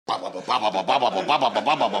Yo,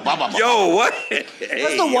 what?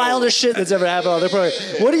 That's the wildest shit that's ever happened on their program.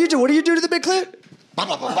 What do you do? What do you do to the big clip?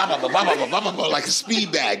 Like a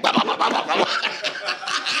speed bag.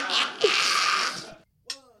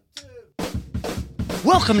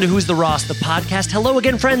 Welcome to Who's the Ross, the podcast. Hello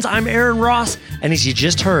again, friends. I'm Aaron Ross, and as you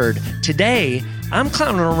just heard, today I'm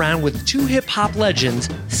clowning around with two hip-hop legends,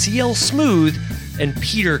 CL Smooth and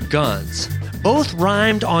Peter Gunz. Both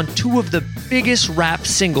rhymed on two of the biggest rap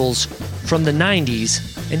singles from the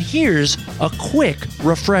 90s, and here's a quick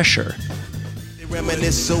refresher. They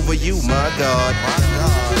reminisce over you, my God.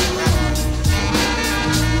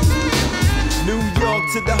 New York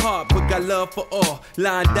to the heart, but got love for all.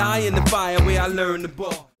 Line die in the fire where I learned the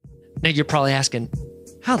ball. Now you're probably asking,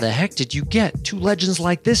 how the heck did you get two legends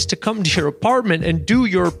like this to come to your apartment and do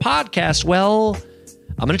your podcast? Well,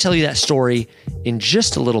 I'm going to tell you that story in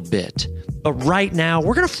just a little bit. But right now,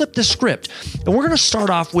 we're going to flip the script, and we're going to start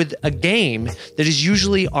off with a game that is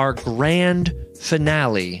usually our grand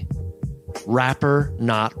finale, Rapper,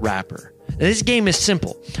 Not Rapper. Now, this game is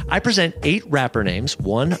simple. I present 8 rapper names,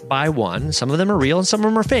 one by one. Some of them are real and some of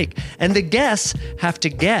them are fake. And the guests have to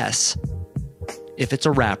guess if it's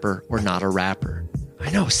a rapper or not a rapper. I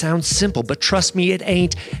know, sounds simple, but trust me, it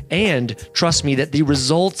ain't. And trust me that the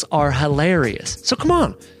results are hilarious. So come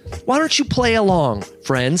on, why don't you play along,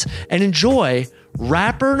 friends, and enjoy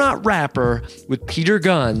Rapper Not Rapper with Peter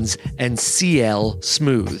Gunz and CL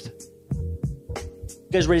Smooth.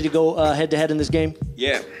 You guys ready to go head to head in this game?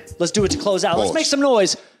 Yeah. Let's do it to close out. Let's make some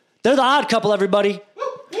noise. They're the odd couple, everybody.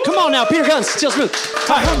 Come on now, Peter Gunz, CL Smooth.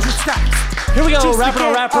 All right. Here we go, Rapper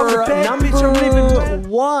Not Rapper number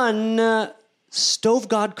 1. Stove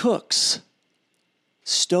God Cooks.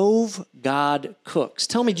 Stove God Cooks.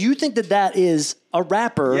 Tell me, do you think that is a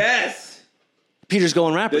rapper? Yes. Peter's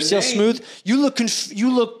going rapper. CL Smooth. You look.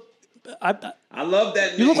 I love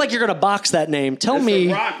that name. You look like you're going to box that name. Tell me.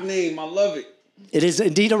 It's a rock name. I love it. It is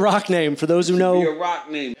indeed a rock name. For those who know. Be a rock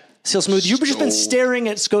name. CL Smooth. You've just been staring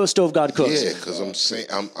at Stove God Cooks. Yeah, because I'm saying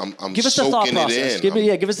I'm give us the thought soaking process. it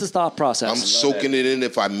in. Give us the thought process. I'm soaking it in.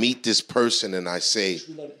 If I meet this person and I say,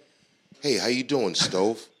 "Hey, how you doing,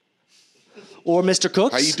 Stove?" Or Mr.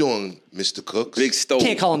 Cooks. How you doing, Mr. Cooks? Big Stove.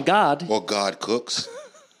 Can't call him God. Or God Cooks.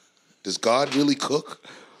 Does God really cook?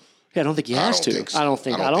 Yeah, I don't think he has to. So. I don't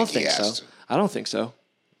think so. To. I don't think so.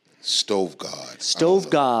 Stove God.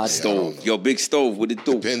 Stove God. Stove. Yo, Big Stove. What it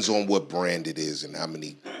do? Depends on what brand it is and how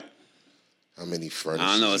many furnaces.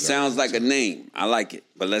 I don't know. It sounds like a name. I like it.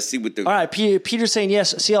 But let's see what the... All right, Peter's saying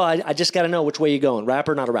yes. CL, I just got to know which way you're going.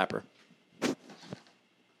 Rapper, not a rapper?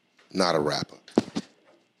 Not a rapper.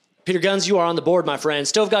 Peter Gunz, you are on the board, my friend.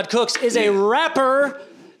 Stove God Cooks is a rapper.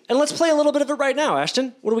 And let's play a little bit of it right now,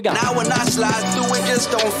 Ashton. What do we got? Now when I slide through it,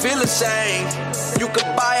 just don't feel the same. You could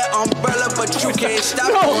buy an umbrella, but you can't stop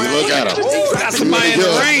it. Look at him. That's somebody in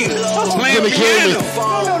the rain. Playing piano.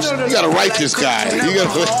 You gotta write this guy. You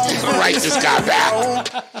gotta write this guy back.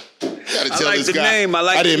 You gotta tell like this the guy. name. I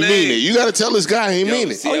like I didn't the mean name. it. You gotta tell this guy he ain't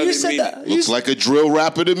mean it. see, Oh, I you didn't said mean that. Looks like a drill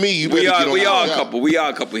rapper to me. You better We get on are that. a couple. We are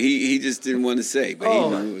a couple. He just didn't want to say. But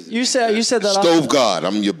You said that. Stove God,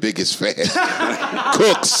 I'm your biggest fan.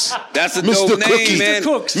 Cooks. That's a Mr. dope Cookie. name, man. Mr.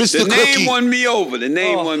 Cooks. Mr. The Cookie. name won me over. The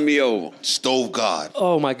name won me over. Stove God.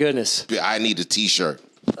 Oh, my goodness. I need a t-shirt.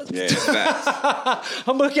 Yeah, facts.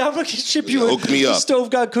 I'm gonna ship you Hook me a up.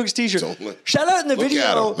 Stove God Cooks t-shirt. Shout out in the Look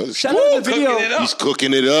video. at him. Shout out in the video. Cooking it up. He's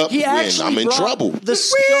cooking it up. He actually I'm in brought trouble. The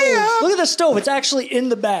stove. Look at the stove. It's actually in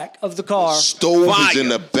the back of the car. Stove Fire. is in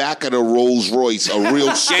the back of the Rolls Royce. A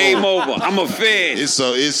real stove. Game over. I'm a fan. It's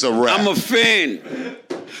a wrap. I'm a fan.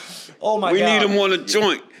 Oh my We God. need him on a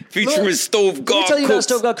joint featuring Look, Stove Let God me tell you about Cooks.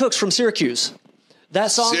 Stove God Cooks from Syracuse. That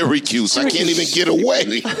song. Syracuse. I can't even get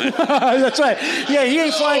away. That's right. Yeah, he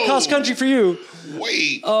ain't flying cross country for you.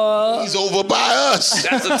 Wait. He's over by us.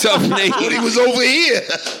 That's a tough name. But he was over here.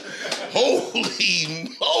 Holy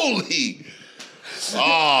moly.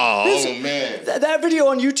 Oh, man. That video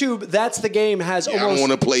on YouTube, That's the Game, has I don't almost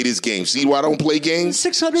want to play this game. See why I don't play games?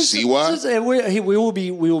 600. See why? We will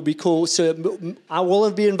be cool. So I will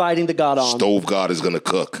be inviting the God on. Stove God is going to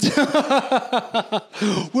cook.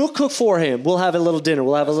 We'll cook for him. We'll have a little dinner.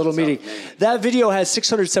 We'll have a little meeting. That video has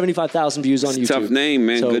 675,000 views on YouTube. Tough name,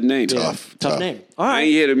 man. Good name. Yeah, tough name. All right. I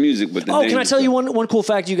ain't hear the music, but the name. Can I is tell you tough. one cool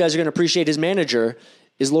fact you guys are going to appreciate? His manager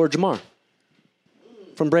is Lord Jamar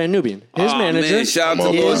from Brand Nubian. His manager. Man, shout out to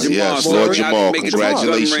Come Lord on, Jamal. yes, So Lord I Jamal. make it to the gun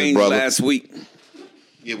Congratulations, range brother. Last week.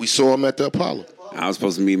 Yeah, we saw him at the Apollo. I was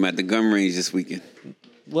supposed to meet him at the gun range this weekend.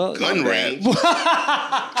 Well, Gun range. because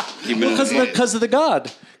of the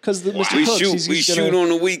God. Because Mr. We Cooks. shoot. We shoot on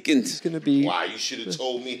the weekends. He's going to be. Wow, you should have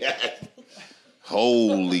told me that.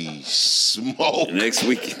 Holy smoke. Next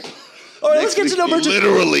weekend. All right, let's get to number 2.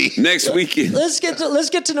 Literally. Next weekend. Let's get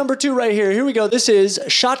to number 2 right here. Here we go. This is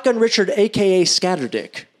Shotgun Richard, a.k.a.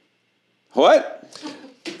 Scatterdick. What?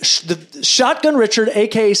 The Shotgun Richard,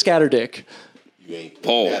 a.k.a. Scatterdick. You ain't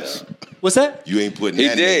Pause. What's that? You ain't putting He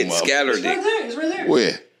that did. name up. Scattered it. It's right there.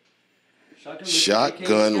 Where?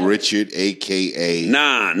 Shotgun Richard, a.k.a.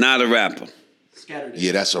 Nah, not a rapper. Scatterdick.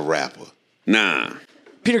 Yeah, that's a rapper. Nah.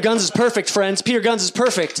 Peter Gunz is perfect, friends. Peter Gunz is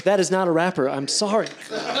perfect. That is not a rapper. I'm sorry.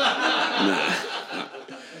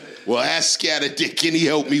 Well, ask Scatterdick, can he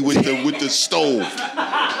help me with the stove?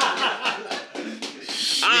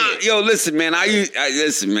 Yo, listen, man.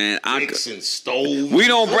 Listen, man. Dicks and stoves. We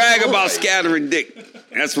don't brag about scattering dick.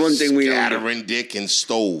 That's one thing we don't do. Scattering dick and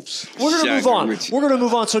stoves. We're going to move Shotgun on. Richard. We're going to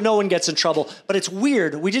move on so no one gets in trouble. But it's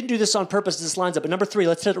weird. We didn't do this on purpose. This lines up. But number 3,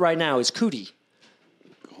 let's hit it right now, is Cootie.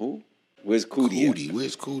 Who? Where's Cootie? Cootie.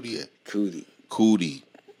 Where's Cootie at? Cootie. Cootie.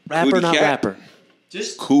 Rapper, Cootie not cat? rapper.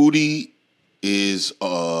 Cootie is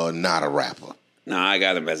not a rapper. Nah, I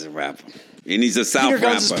got him as a rapper. And he's a South Peter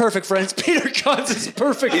rapper. Gunz is perfect, friends. Peter Gunz is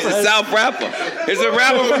perfect, He's friends. a South rapper. He's a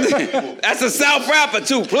rapper from that's a South rapper,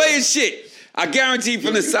 too. Play his shit. I guarantee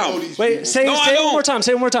from the South. Wait, say No, I it one don't. more time.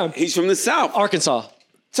 Say it one more time. He's from the South. Arkansas.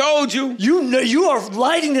 Told you. You know, you are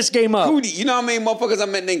lighting this game up. Cootie. You know how many motherfuckers I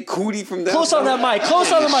met named Cootie from down Close south? on that mic.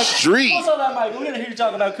 Close on the mic. Street. Close on that mic. We're going to hear you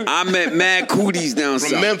talk about Cootie. I met mad Cooties down From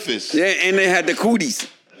south. Memphis. Yeah, and they had the Cooties.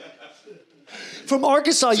 From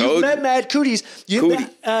Arkansas, you Told met you. Mad Cooties. Cootie.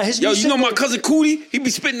 His Yo, new you know my single- cousin Cootie? He be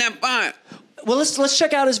spitting that fire. Well, let's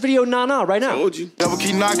check out his video, Nah Nah, right now. Told you. Devil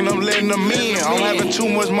keep knocking, I'm letting them in. I'm having too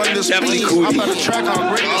much money to spend. Definitely Cootie. I'm about to track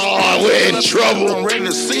on ready to Oh, we're in trouble. I'm ready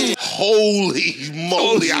to see. Holy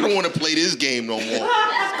moly. I don't want to play this game no more.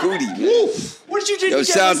 Cootie, man. What did you do? Yo, You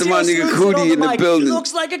shout out guys to my see nigga us smooth Cootie on in the mic? building. He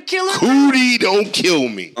looks like a killer. Cootie don't kill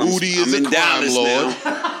me. Cootie is I'm a in crime Dallas lord.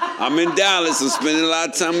 now. I'm in Dallas. I'm spending a lot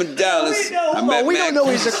of time in Dallas. We know, I met we Mad don't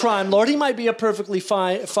know he's a Cooties. crime lord. He might be a perfectly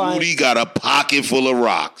fine. Cootie got a pocket full of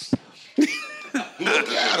rocks. Look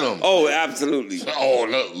at him. Oh, absolutely. Oh,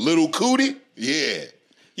 look, little Cootie? Yeah.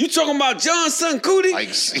 You talking about John's son, Cootie? Like,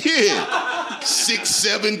 yeah.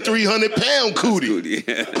 6'7", 300-pound Cootie.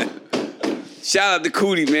 Cootie. Shout out to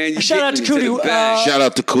Cootie, man. You Shout out getting to me the Cootie, bag. Shout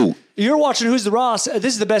out to Coot. You're watching Who's the Ross. This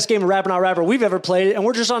is the best game of Rapper Not Rapper we've ever played, and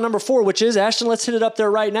we're just on number 4, which is Ashton. Let's hit it up there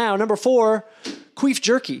right now. Number 4, Queef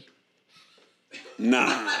Jerky.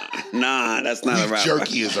 Nah, that's not a Beef rapper.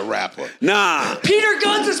 Jerky is a rapper. Nah, Peter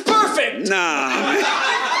Gunz is perfect. nah.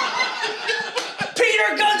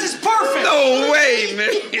 Peter Gunz is perfect. No way,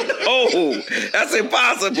 man. No, that's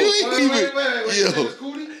impossible. Yo,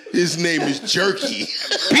 his name is Jerky.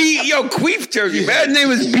 Yo, Queef Jerky. Man, his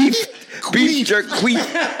name is Beef Jerky.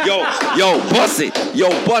 Queef.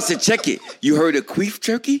 Yo, bust it. Check it. You heard of Queef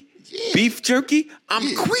Jerky? Yeah. Beef Jerky? I'm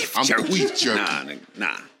Yeah, Queef I'm Jerky. Queef Jerky.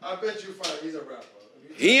 Nah. I bet you find he's a rapper.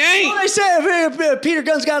 He ain't. Well, they say Peter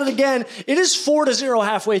Gunz got it again. It is 4-0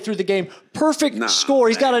 halfway through the game. Perfect score.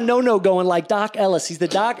 He's got a no-no going like Doc Ellis. He's the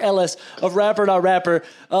Doc Ellis of Rapper Not Rapper.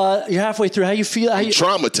 You're halfway through. How you feel?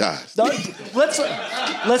 Traumatized.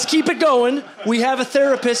 Let's keep it going. We have a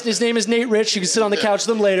therapist. His name is Nate Rich. You can sit on the couch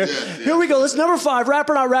with him later. Here we go. Let's number 5.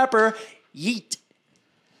 Rapper Not Rapper. Yeet.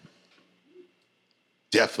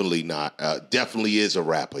 Definitely not. Definitely is a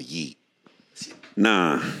rapper. Yeet.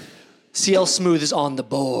 Nah. CL Smooth is on the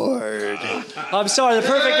board. I'm sorry. The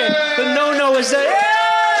perfect game. The no-no is there.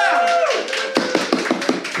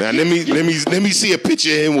 Now let me see a picture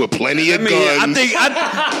of him with plenty of guns. I think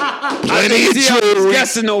plenty of CL was jewelry.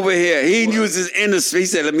 guessing over here. He didn't use his inner space.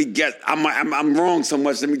 He said, "Let me guess. I'm wrong so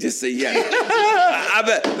much. Let me just say yes." I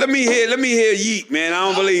bet. Let me hear Yeet, man. I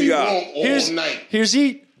don't believe y'all. Here's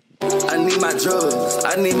Yeet. I need my drugs,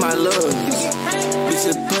 I need my love.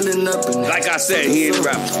 Bitches pulling up and Like I said, he ain't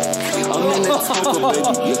rapping. I'm in that taco,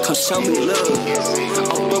 baby. You come show me love.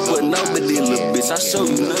 I'm up with nobody, little bitch. I show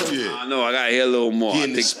you love. I know. I gotta hear a little more. He I in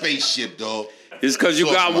the think spaceship, dog. it's because you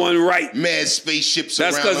got one right. Mad spaceships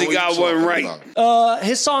That's around. 'cause he What got you one talking right. about?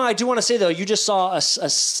 His song, I do want to say, though, you just saw a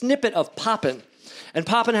snippet of Poppin'. And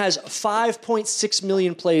Poppin' has 5.6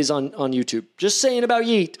 million plays on YouTube. Just saying about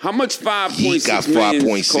Yeet. How much 5.6 He got million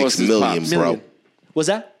 5.6 cost his million, pops? bro. Was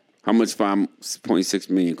that? How much 5.6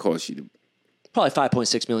 million cost you? Probably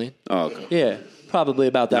 5.6 million. Oh, okay. Yeah, probably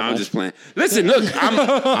about that Nah, I'm much. just playing. Listen, look, I'm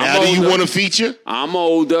Now, do you older. want a feature? I'm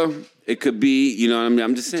older. It could be, you know what I mean?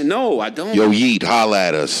 I'm just saying, no, I don't. Yo, Yeet, holla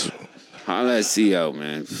at us. Holla at CL,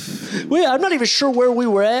 man. Well, yeah, I'm not even sure where we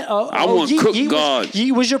were at. I want Cook God.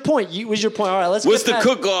 Yeet was your point. Yeet was your point. All right, let's What's get the past-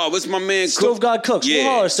 cook God? What's my man Cook? Stove God Cooks. We'll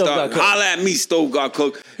holler at Stove God Cook. Holla at me, Stove God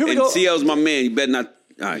Cook. Here we and go. CL's my man. You better not.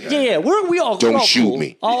 All right, Yeah, we all Don't we're all shoot cool.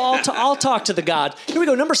 me. I'll talk to the God. Here we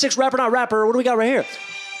go. Number 6, Rapper Not Rapper. What do we got right here?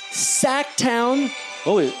 Sacktown.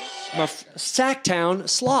 Sacktown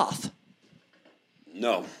Sloth.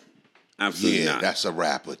 No. Absolutely Yeah, not. that's a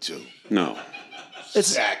rapper too. No.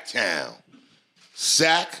 It's Sacktown.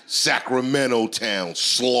 Sacramento Town,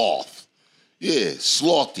 Sloth. Yeah,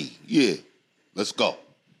 Slothy. Yeah. Let's go.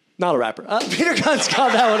 not a rapper. Peter Gunz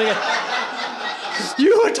got that one again.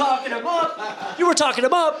 You were talking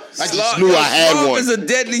him up. I just knew I had Sloth one. is a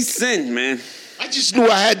deadly sin, man. I just knew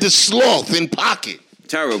I had the sloth in pocket.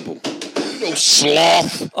 Terrible. No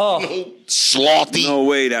sloth. No slothy. No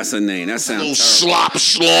way that's a name. That sounds No terrible.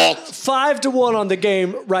 sloth. 5-1 on the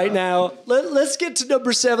game right now. Let's get to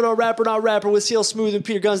number 7 on Rapper Not Rapper with CL Smooth and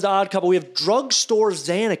Peter Gunz, the odd couple. We have Drugstore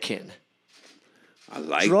Xanakin. I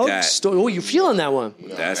like that. Drugstore. Oh, you feeling that one?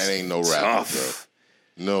 No, That's that ain't no rapper, tough.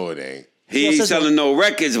 bro. No, it ain't. He ain't selling no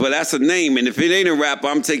records, but that's a name. And if it ain't a rapper,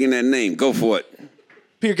 I'm taking that name. Go for it.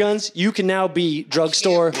 Peter Gunz, you can now be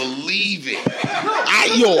Drugstore. I can't believe it.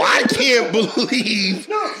 I can't believe.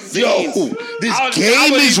 This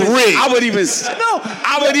game is rigged. I would even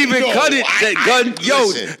cut it.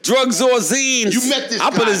 Listen. Drugs or zines. You met this I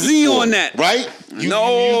put guy a Z before, on that. right? You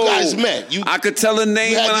guys met. I could tell a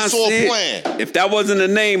name you had when I this all see planned. it. If that wasn't a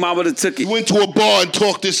name, I would have took You it. went to a bar and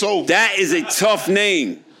talked this over. That is a tough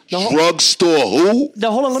name. Drugstore who?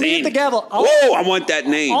 Now, hold on. Let me hit the gavel. Oh, I want that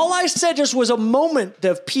name. All I said just was a moment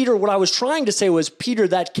of Peter. What I was trying to say was, Peter,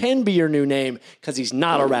 that can be your new name because he's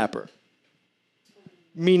not a rapper.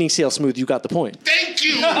 Meaning CL Smooth, you got the point. Thank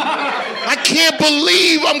you. I can't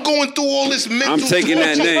believe I'm going through all this mental I'm taking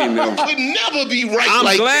that torture. name, yo. I could never be right I'm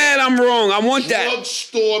like glad that. I'm wrong. I want that.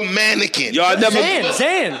 Drugstore mannequin. Yo, I never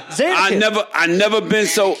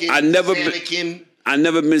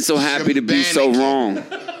been so happy to be so wrong.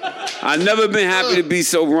 I never been happy to be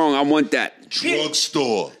so wrong. I want that.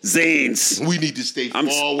 Drugstore. Zans. We need to stay far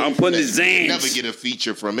away I'm from putting that. the Zans. Never get a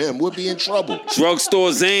feature from him. We'll be in trouble. Drugstore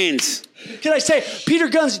Zans. Can I say, Peter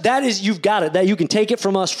Gunz, that is, you've got it. That you can take it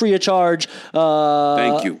from us free of charge.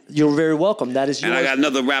 Thank you. You're very welcome. That is yours. And I got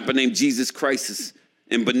another rapper named Jesus Crisis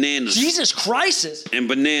and Bananas. Jesus Christ. And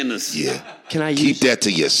Bananas. Yeah. Can I keep that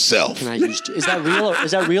to yourself? Can I use? Is that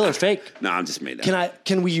real or fake? No, I'm just made that.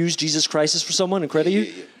 Can we use Jesus Christ for someone and credit you?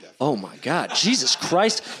 Yeah, oh my God, Jesus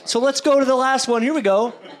Christ! So let's go to the last one. Here we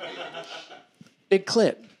go. Big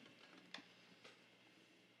clip.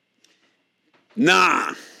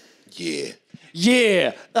 Nah. Yeah.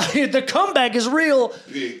 Yeah. The comeback is real.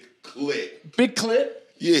 Big clip. Big clip.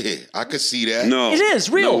 Yeah, I could see that. No. It is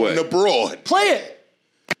real. No way. In the broad. Play it.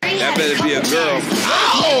 That better be a girl.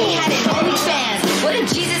 What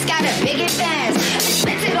if Jesus got a big advance? I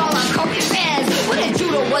spent it all on Coke and fans. What if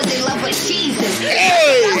Judah was in love with Jesus?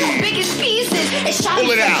 Hey! Biggest pieces.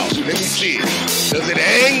 Pull it out. Let me see it. Does it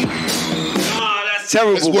hang? Nah, that's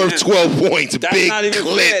terrible. It's worth 12 points. That's Big not even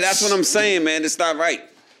clips. fair. That's what I'm saying, man. It's not right.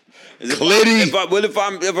 Clitty. What if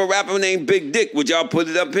a rapper named Big Dick? Would y'all put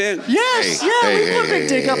it up here? Yes. We put Big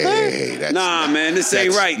Dick up there. Man, this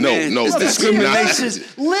ain't right, man. No, it's discrimination. This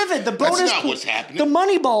is livid. The bonus. That's not what's happening. The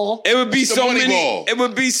money ball. It would be The so money many. ball. It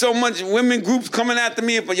would be so much women groups coming after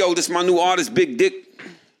me. If this my new artist, Big Dick.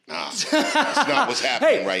 Nah, that's not what's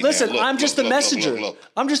happening right listen, now. Look, I'm just the messenger. Look.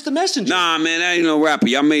 I'm just the messenger. Nah, man, that ain't no rapper.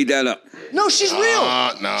 Y'all made that up. No, she's real.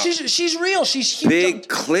 Nah. She's real. She's Big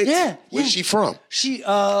Click. Yeah. Where's she from? She.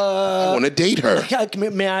 I want to date her.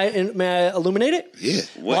 May I illuminate it? Yeah.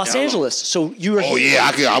 Los Angeles. So you are. Oh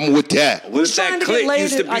yeah, I'm with that. What if trying that to get Click laid.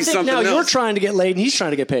 used to be I think something now else? you're trying to get laid and he's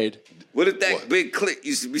trying to get paid. What if that Big Click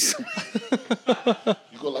used to be something?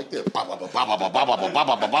 You go like this.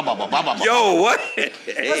 Yo, what?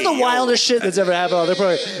 That's the wildest shit that's ever happened on their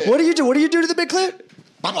program. What do you do? What do you do to the Big Clip?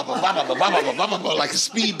 Like a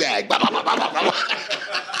speed bag.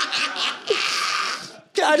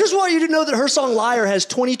 I just want you to know that her song "Liar" has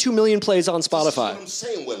 22 million plays on Spotify. I'm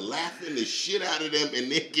saying we're laughing the shit out of them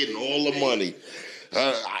and they're getting all the money.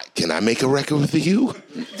 Can I make a record with you?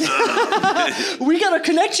 We gotta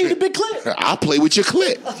connect you to Big Clip. I'll play with your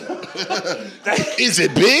clip. Is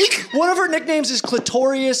it big? One of her nicknames is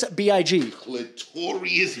Clitorious B.I.G.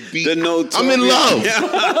 Clitorious B. I'm in love.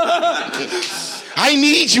 I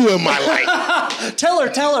need you in my life. Tell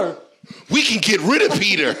her. We can get rid of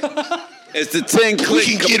Peter. It's the 10 click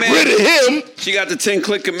We can get commandment. rid of him. She got the 10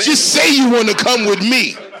 click commandments. Just say you want to come with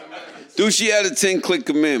me. Dude, she had the 10 click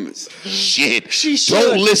commandments. Shit. She should.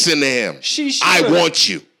 Don't listen to him. She should. I want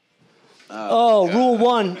you. Rule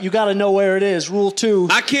 1, you gotta know where it is. Rule 2.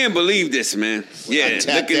 I can't believe this, man. Yeah,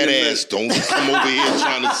 Tap look at that the ass. Don't come over here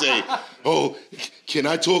trying to say, oh, can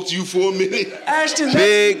I talk to you for a minute? Ashton,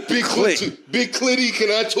 Big Clitty, can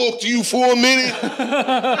I talk to you for a minute?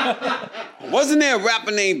 Wasn't there a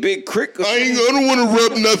rapper named Big Crick? I don't want to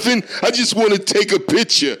rub nothing. I just want to take a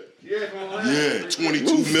picture. Yeah,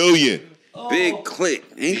 22 million. Big Click.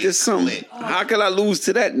 Ain't this something? How could I lose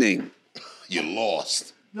to that name? You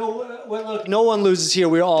lost. No, well, look, no one loses here.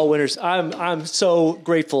 We're all winners. I'm so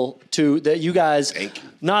grateful that you guys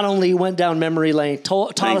not only went down memory lane,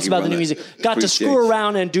 taught us about the new music, got to screw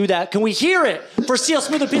around and do that. Can we hear it for CL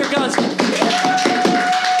Smooth and Peter Gunz?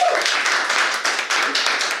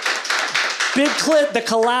 Big Clit, the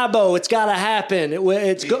collabo. It's got to happen.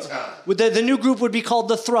 The new group would be called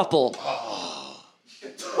The Thruple.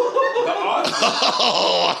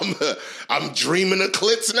 I'm dreaming of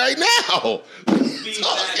clits right now. What are you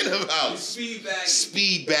talking about?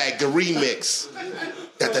 Speedbag, the remix.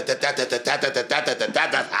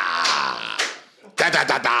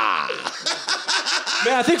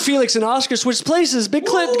 Man, I think Felix and Oscar switched places. Big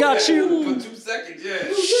Clit got you. For 2 seconds,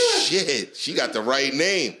 yeah. Shit, she got the right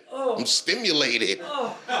name. I'm stimulated.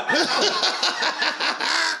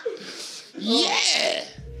 Yeah.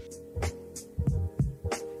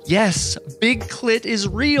 Yes, Big Clit is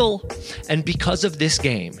real. And because of this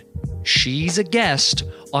game, she's a guest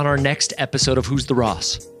on our next episode of Who's the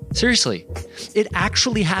Ross. Seriously, it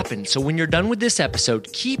actually happened. So when you're done with this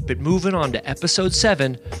episode, keep it moving on to episode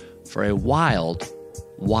 7 for a wild,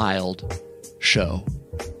 wild show.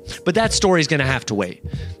 But that story's going to have to wait,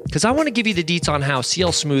 because I want to give you the deets on how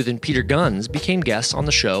CL Smooth and Peter Gunz became guests on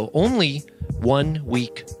the show only 1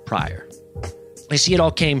 week prior. I see it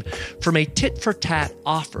all came from a tit-for-tat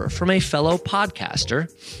offer from a fellow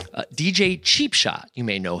podcaster, DJ Cheap Shot. You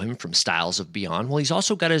may know him from Styles of Beyond. Well, he's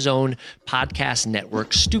also got his own podcast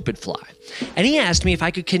network, Stupid Fly. And he asked me if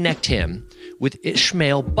I could connect him with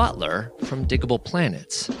Ishmael Butler from Diggable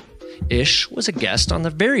Planets. Ish was a guest on the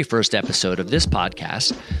very first episode of this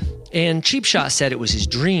podcast, and Cheap Shot said it was his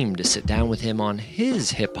dream to sit down with him on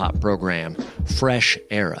his hip-hop program, Fresh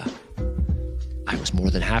Era. I was more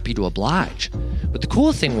than happy to oblige. But the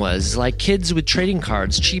cool thing was, like kids with trading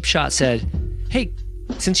cards, Cheap Shot said, "Hey,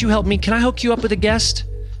 since you helped me, can I hook you up with a guest?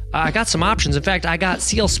 I got some options. In fact, I got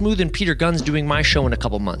CL Smooth and Peter Gunz doing my show in a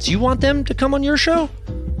couple months. You want them to come on your show?"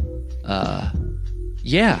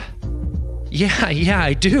 Yeah,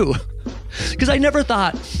 I do. Because I never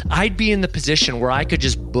thought I'd be in the position where I could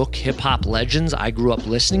just book hip-hop legends I grew up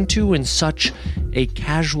listening to in such a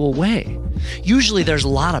casual way. Usually there's a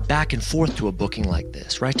lot of back and forth to a booking like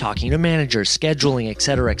this, right? Talking to managers, scheduling,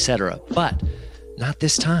 etc. But not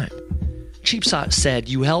this time. Cheap Shot said,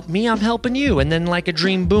 "You help me, I'm helping you." And then like a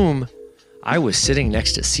dream boom, I was sitting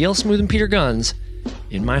next to CL Smooth and Peter Gunz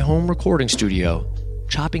in my home recording studio,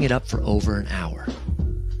 chopping it up for over an hour.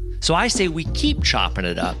 So I say we keep chopping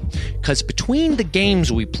it up, because between the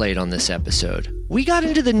games we played on this episode, we got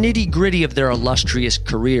into the nitty-gritty of their illustrious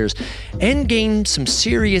careers and gained some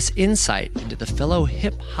serious insight into the fellow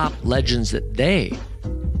hip-hop legends that they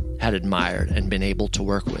had admired and been able to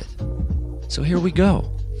work with. So here we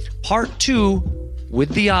go. Part 2 with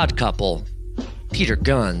the odd couple, Peter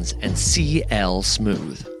Gunz and CL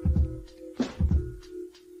Smooth.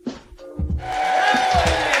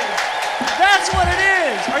 That's what it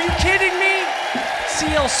is! Are you kidding me?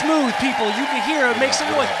 CL Smooth, people, you can hear it. Make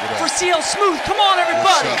some noise for CL Smooth. Come on,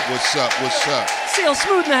 everybody. What's up? CL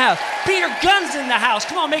Smooth in the house. Peter Gunz in the house.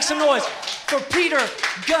 Come on, make some noise for Peter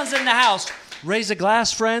Gunz in the house. Raise a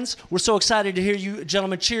glass, friends. We're so excited to hear you,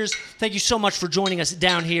 gentlemen. Cheers. Thank you so much for joining us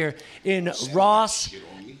down here in Ross.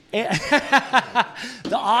 The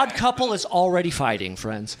odd couple is already fighting,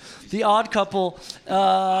 friends. The odd couple.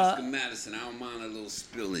 Oscar Madison, I don't mind a little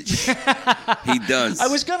spillage. He does. I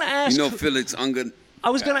was going to ask. You know, Felix Unger. I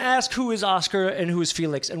was going to ask who is Oscar and who is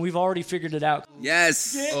Felix, and we've already figured it out.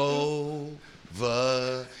 Yes. Yeah.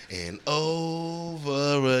 Over and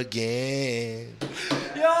over again.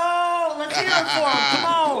 Yo, let's hear it for him. Come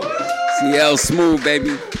on. CL Smooth,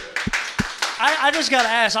 baby. I just got to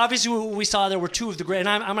ask. Obviously, we saw there were two of the great, and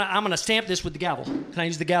I'm gonna stamp this with the gavel. Can I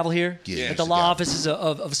use the gavel here? Yeah. At the law offices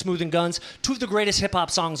of Smooth and Gunz. Two of the greatest hip-hop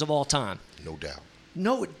songs of all time. No doubt.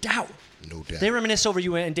 No doubt. No doubt. They reminisce over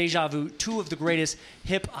you and Deja Vu, two of the greatest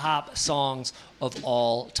hip-hop songs of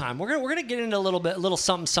all time. We're gonna get into a little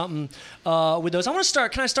something with those. I want to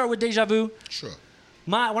start. Can I start with Deja Vu? Sure.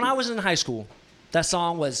 When I was in high school, that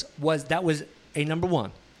song was a number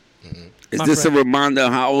one. Mm-hmm. Is this a reminder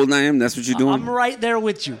of how old I am? That's what you're doing? I'm right there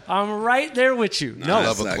with you. No, I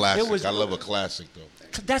love a classic. I love a classic, though.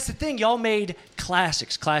 That's the thing. Y'all made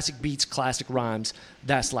classics, classic beats, classic rhymes.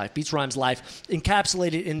 That's life. Beats, rhymes, life.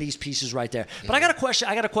 Encapsulated in these pieces right there. But I got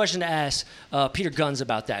a question to ask Peter Gunz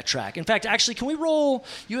about that track. In fact, actually, can we roll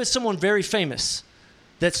you as someone very famous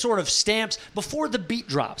that sort of stamps, before the beat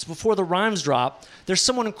drops, before the rhymes drop, there's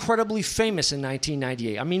someone incredibly famous in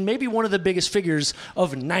 1998. I mean, maybe one of the biggest figures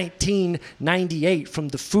of 1998 from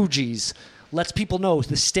the Fugees lets people know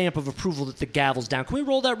the stamp of approval that the gavel's down. Can we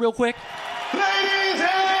roll that real quick? Ladies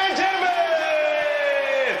and gentlemen,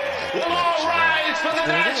 all rise for the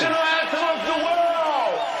national anthem of the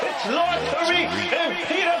world. It's Lord Tariq and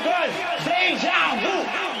Peter Gunz. Deja vu.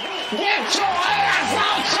 Get your ass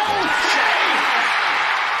out, so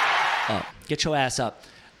Get your ass up.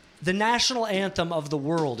 The national anthem of the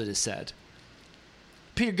world, it is said.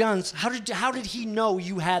 Peter Gunz, how did he know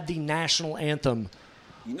you had the national anthem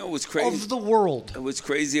You know what's crazy? of the world? What's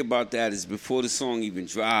crazy about that is before the song even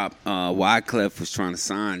dropped, Wyclef was trying to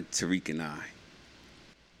sign Tariq and I.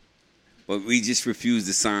 But we just refused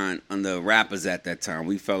to sign under rappers at that time.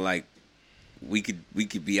 We felt like we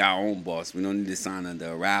could be our own boss. We don't need to sign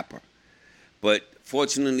under a rapper. But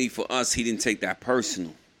fortunately for us, he didn't take that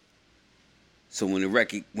personal. So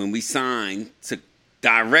when we signed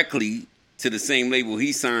directly to the same label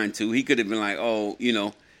he signed to, he could have been like, oh, you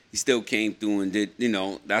know, he still came through and did, you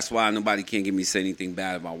know, that's why nobody can get me to say anything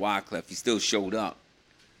bad about Wyclef. He still showed up.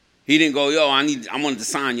 He didn't go, yo, I wanted to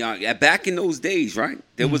sign y'all. Yeah, back in those days, right?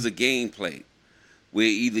 There was a game played where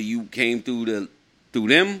either you came through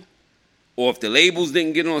them, or if the labels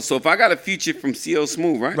didn't get on. So if I got a feature from CL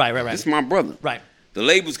Smooth, right? Right. This is my brother. Right. The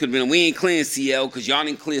labels could have been, we ain't clearing CL because y'all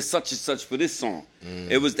didn't clear such and such for this song.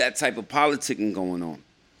 It was that type of politicking going on.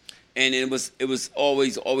 And it was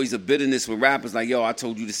always a bitterness with rappers like, yo, I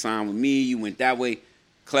told you to sign with me. You went that way.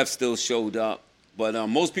 Clef still showed up. But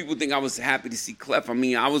most people think I was happy to see Clef. I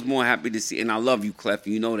mean, I was more happy to see, and I love you, Clef,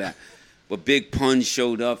 and you know that. But Big Pun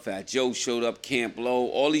showed up, Fat Joe showed up, Camp Low,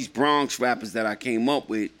 all these Bronx rappers that I came up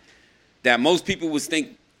with that most people would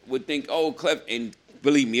think, oh, Clef, and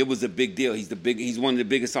believe me, it was a big deal. He's one of the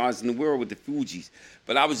biggest artists in the world with the Fugees.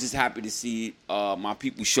 But I was just happy to see my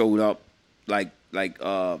people showed up, like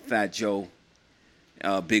Fat Joe,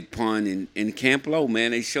 Big Pun, and Camp Low,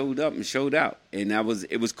 man. They showed up and showed out. And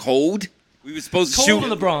it was cold. We were supposed to shoot in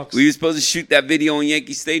the Bronx. We were supposed to shoot that video in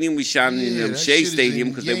Yankee Stadium. We shot it in Shea Stadium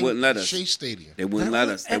because they wouldn't let us. Shea Stadium. They wouldn't let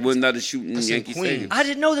us. They wouldn't let us shoot in Yankee Stadium. I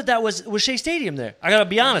didn't know that was Shea Stadium there. I gotta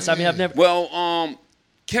be honest. I mean, I've never. Well,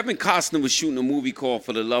 Kevin Costner was shooting a movie called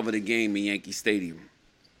For the Love of the Game in Yankee Stadium.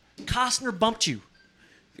 Costner bumped you.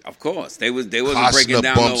 Of course, they wasn't Costner breaking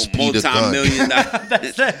down bumps no Peter multi-million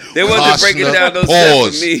Gunz. They wasn't breaking down those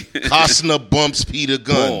pause. steps for me. Costner bumps Peter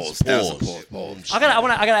Gunz. Pause. I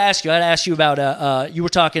gotta ask you. I gotta ask you about. You were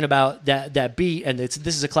talking about that beat, and this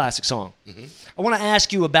is a classic song. Mm-hmm. I want to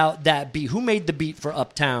ask you about that beat. Who made the beat for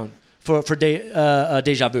Uptown for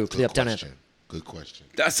Deja Vu for the Uptown anthem? Good question.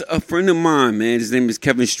 That's a friend of mine, man. His name is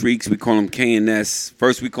Kevin Streaks. We call him K&S.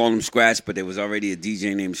 First we called him Scratch, but there was already a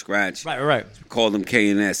DJ named Scratch. Right. We called him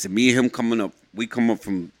K&S. And me and him coming up, we come up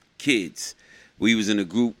from kids. We was in a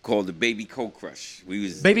group called the Baby Cold Crush. We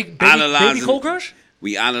was Baby Cold Crush?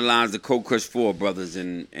 We idolized the Cold Crush 4 brothers,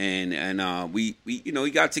 and we you know,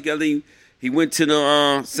 he got together. He went to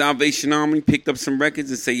the Salvation Army, picked up some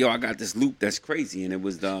records, and said, yo, I got this loop that's crazy. And it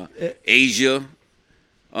was the Asia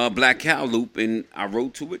Black Cow loop, and I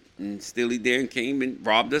wrote to it, and Steely Dan came and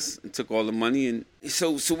robbed us and took all the money. And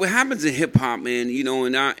so what happens in hip hop, man, you know,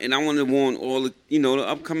 and I want to warn all the, you know, the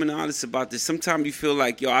upcoming artists about this. Sometimes you feel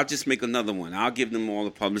like, yo, I'll just make another one. I'll give them all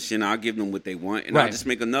the publishing. I'll give them what they want, and I'll just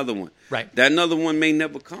make another one. Right. That another one may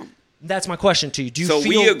never come. That's my question to you. Do you so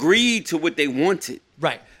feel... we agreed to what they wanted.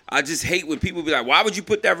 Right. I just hate when people be like, why would you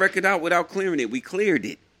put that record out without clearing it? We cleared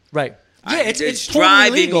it. Right. Yeah, it's totally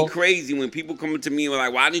driving legal. me crazy when people come to me and are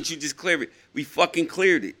like, why didn't you just clear it? We fucking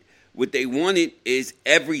cleared it. What they wanted is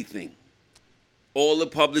everything. All the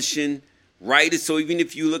publishing, writers. So even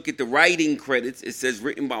if you look at the writing credits, it says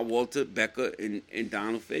written by Walter Becker and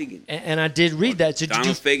Donald Fagen. And I did read that. So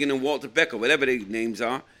Donald Fagen and Walter Becker, whatever their names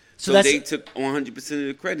are. So they took 100% of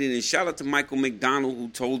the credit. And shout out to Michael McDonald, who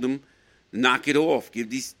told them, knock it off. Give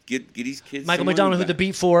these kids Michael McDonald, who the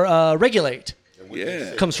beat for Regulate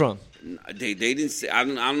comes from. They didn't say. I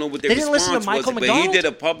don't know what their they didn't response listen to Michael was, McDonald? but he did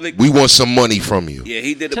a public. We want some money from you. Yeah,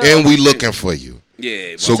 he did. And we looking for you.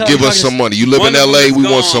 Yeah. So give us some money. You live in L.A. We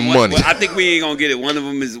want some money. I think we ain't gonna get it. One of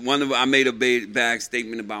them. I made a bad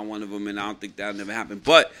statement about one of them, and I don't think that'll never happen.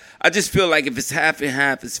 But I just feel like if it's half and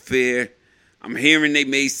half, it's fair. I'm hearing they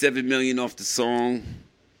made $7 million off the song.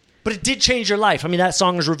 But it did change your life. I mean, that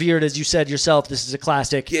song is revered, as you said yourself. This is a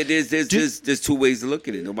classic. Yeah, there's two ways to look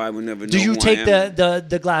at it. Nobody would never know. Do you take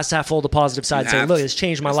the glass half full, the positive side, saying, "Look, it's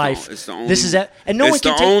changed my life. It's the only, this is it." And no one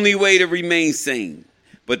can take. Only way to remain sane.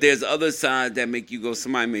 But there's other sides that make you go,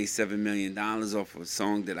 somebody made $7 million off of a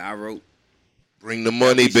song that I wrote. Bring the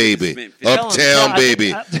money, baby. spent Uptown,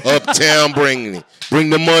 baby. Uptown, bring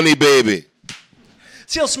the money, baby.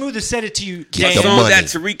 CL Smooth has said it to you, Get Dan. the song money. that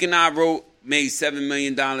Tariq and I wrote made $7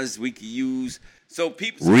 million we could use. So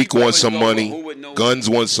people. Reek wants always some go, money. who would know? Gunz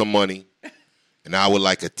wants some money. And I would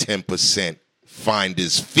like a 10%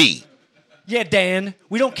 finder's fee. Yeah, Dan.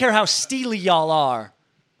 We don't care how steely y'all are.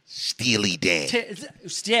 Steely Dan.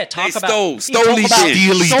 Yeah, talk They about stole talk Dan. about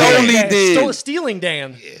Steely stolen Dan. stealing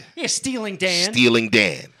Dan. Yeah, stealing Dan. Stealing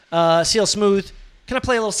Dan. CL Smooth. Can I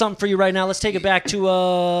play a little something for you right now? Let's take it back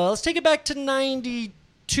to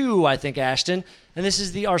 92, I think, Ashton. And this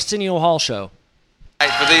is the Arsenio Hall Show.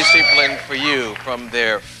 For these people and for you, from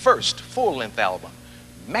their first full-length album,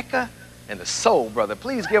 Mecca and the Soul Brother.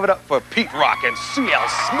 Please give it up for Pete Rock and CL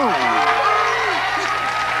Smooth.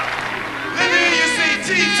 Let me hear you say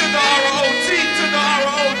T to the R-O, T to the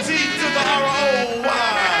R-O, T to the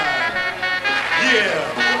R-O-Y. Yeah.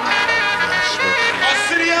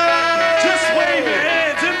 Arsenio, just wave your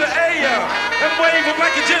hands in the air and wave them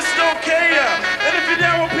like you just don't care. And if you're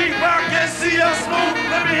down with Pete Rock and CL Smooth,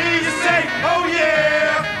 let me hear you say, oh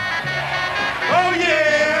yeah. Oh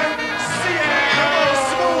yeah. CL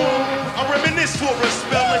Smooth. I reminisce for a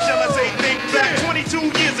spell, and shall I say think back 22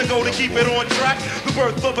 years ago to keep it on track. The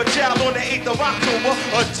birth of a child on the 8th of October.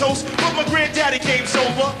 A toast, but my granddaddy came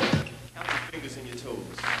sober. Count your fingers and your toes.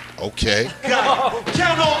 Okay.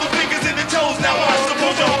 Count all the fingers and the toes. Now watch the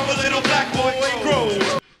bulldog, the little black boy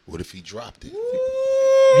grows. What if he dropped it?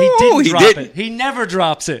 He didn't drop it. He never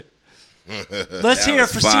drops it. Let's hear it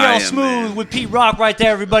for fire, CL Smooth man. with Pete Rock right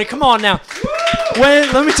there, everybody. Come on now.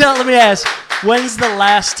 Let me ask. When's the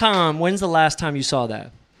last time you saw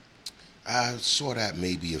that? I saw that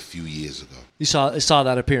maybe a few years ago. You saw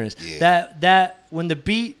that appearance. Yeah. That when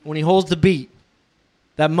he holds the beat,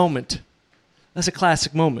 that moment, that's a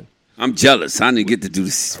classic moment. I'm jealous. I didn't get to do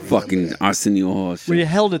this fucking Arsenio Hall shit. Where you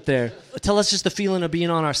held it there. Tell us just the feeling of being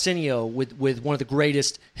on Arsenio with one of the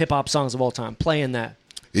greatest hip hop songs of all time. Playing that.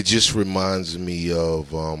 It just reminds me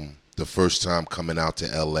of the first time coming out to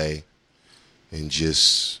L.A. and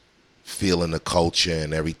just feeling the culture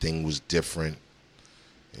and everything was different.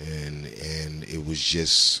 And it was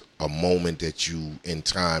just a moment that you, in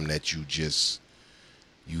time, that you just,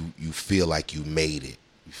 you feel like you made it.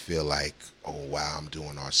 You feel like, oh wow, I'm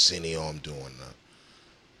doing Arsenio, I'm doing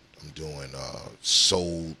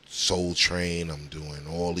Soul Train, I'm doing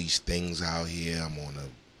all these things out here. I'm on a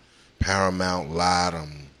Paramount lot.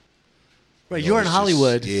 Right, you're in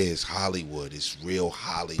Hollywood. It's Hollywood. It's real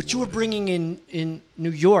Hollywood. But you were bringing in New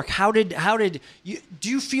York. How did you do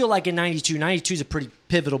you feel like in 92? 92 is a pretty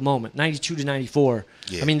pivotal moment. 92 to 94.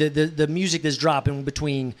 Yeah. I mean the music that's dropping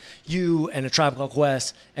between you and A Tribe Called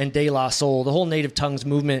Quest and De La Soul, the whole Native Tongues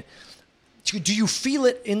movement. Do you feel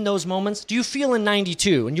it in those moments? Do you feel in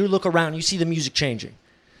 92 and you look around, you see the music changing?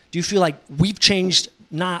 Do you feel like we've changed?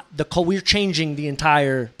 We're changing the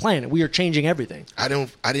entire planet. We are changing everything. I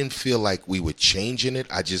didn't feel like we were changing it.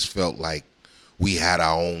 I just felt like we had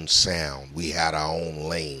our own sound. We had our own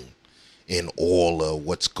lane in all of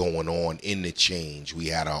what's going on in the change. We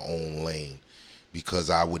had our own lane because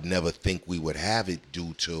I would never think we would have it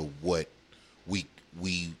due to what we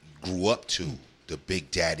grew up to. The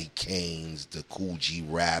Big Daddy Kanes, the Cool G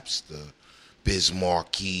Raps, the Biz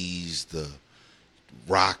Marquies, the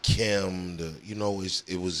Rakim,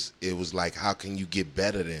 it was like, how can you get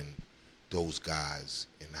better than those guys,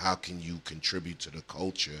 and how can you contribute to the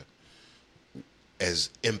culture as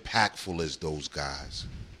impactful as those guys?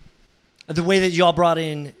 The way that y'all brought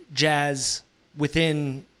in jazz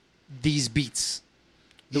within these beats,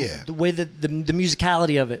 the way that the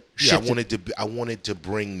musicality of it shifted. I wanted to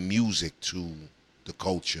bring music to the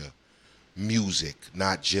culture, music,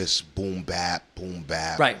 not just boom bap,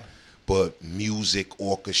 right? But music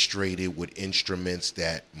orchestrated with instruments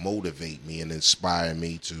that motivate me and inspire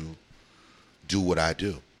me to do what I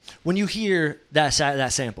do. When you hear that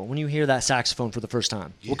sample, when you hear that saxophone for the first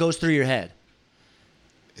time, what goes through your head?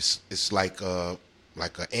 It's like an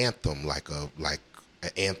anthem, like an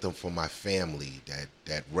anthem for my family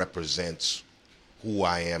that represents who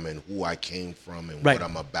I am and who I came from and what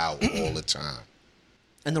I'm about all the time.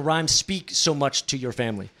 And the rhymes speak so much to your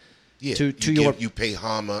family. Yeah, you pay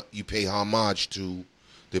homage to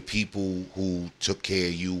the people who took care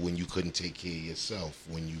of you when you couldn't take care of yourself,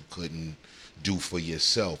 when you couldn't do for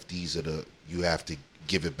yourself. You have to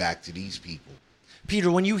give it back to these people. Peter,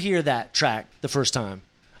 when you hear that track the first time,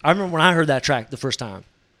 I remember when I heard that track the first time.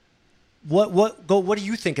 What do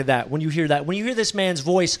you think of that when you hear that? When you hear this man's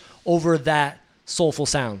voice over that soulful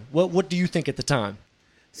sound, what do you think at the time?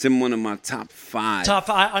 It's in one of my top five. Top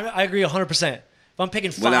five. I agree 100%. If I'm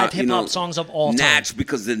picking 5 hip hop songs of all time.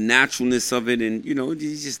 Because of the naturalness of it, and he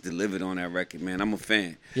just delivered on that record, man. I'm a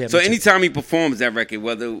fan. Yeah, so anytime he performs that record,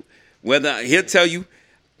 whether he'll tell you,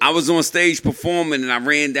 I was on stage performing and I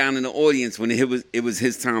ran down in the audience when it was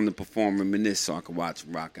his time to perform Reminisce so I could watch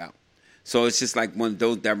him rock out. So it's just like one of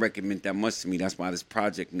those, that record meant that much to me. That's why this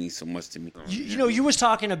project means so much to me. You was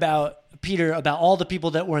talking about, Peter, about all the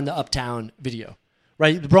people that were in the Uptown video,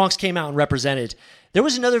 right? The Bronx came out and represented. There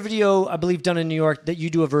was another video, I believe, done in New York that you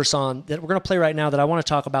do a verse on that we're going to play right now that I want to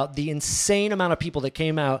talk about the insane amount of people that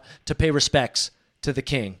came out to pay respects to the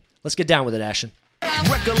king. Let's get down with it, Ashton.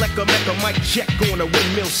 Recollect a mic check on a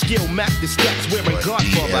windmill skill, map the steps wearing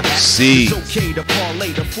Godfather hats. DMC, It's okay to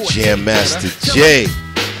parlay the force. Jam Master J.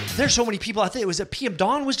 There's so many people. I think it was PM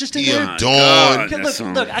Dawn was just in PM there. Dawn.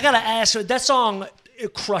 Look, I gotta ask. That song,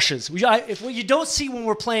 it crushes. If what you don't see when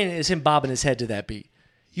we're playing it is him bobbing his head to that beat.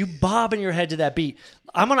 You bobbing your head to that beat.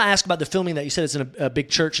 I'm gonna ask about the filming that you said it's in a big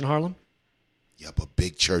church in Harlem. Yep, a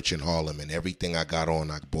big church in Harlem, and everything I got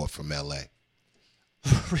on, I bought from L.A.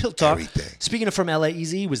 Real talk. Everything. Speaking of from L.A.,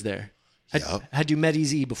 Eazy was there. Had you met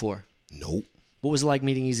Eazy before? Nope. What was it like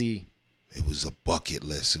meeting Eazy? It was a bucket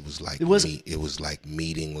list. It was like it was like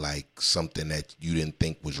meeting like something that you didn't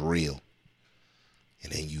think was real,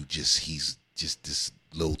 and then he's just this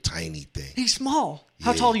little tiny thing. He's small.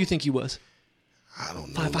 How tall do you think he was? I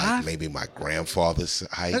don't know. 5'5"? Like maybe my grandfather's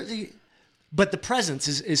height. But the presence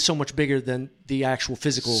is so much bigger than the actual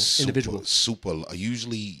physical individual. Super.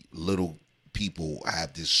 Usually, little people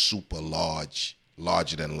have this super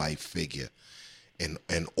larger than life figure,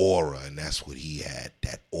 and aura, and that's what he had.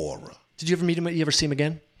 That aura. Did you ever meet him? You ever see him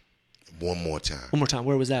again? One more time. One more time.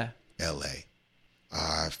 Where was that? L.A.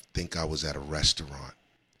 I think I was at a restaurant.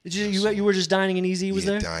 Did you were just dining and Eazy was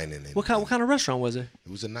there? Dining. What kind of restaurant was it?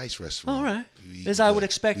 It was a nice restaurant. All right. As I would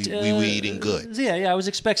expect. We were eating good. Yeah. I would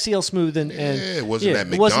expect CL Smooth and it wasn't at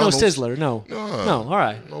It was no McDonald's. Sizzler. No. All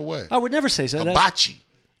right. No way. I would never say so. Hibachi.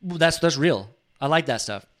 That's real. I like that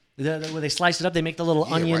stuff. Where they slice it up, they make the little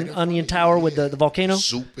onion tower with the volcano.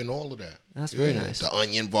 Soup and all of that. That's very nice. The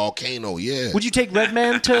onion volcano, yeah. Would you take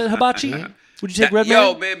Redman to hibachi? Would you take Redman?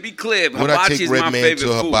 Yo, man, be clear. Hibachi is my favorite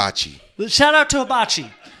food. Hibachi? Shout out to Hibachi.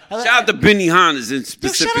 Shout out to Benny Hannes and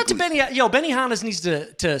specifically. Shout out to Benny. Benny Hannes needs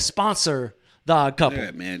to sponsor the Odd Couple.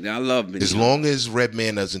 Yeah, man, I love Benny. As long as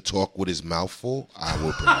Redman doesn't talk with his mouth full, I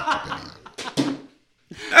will bring it to Benny Hannes.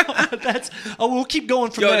 We'll keep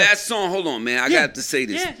going from there. That song, hold on, man. I got to say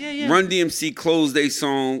this. Yeah. Run DMC closed their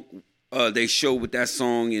song, they show with that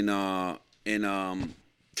song in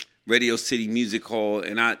Radio City Music Hall,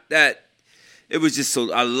 and it was just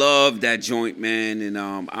so, I love that joint, man, and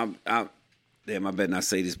damn, I better not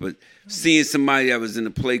say this, but seeing somebody that was in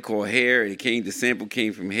a play called Hair, the sample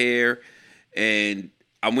came from Hair, and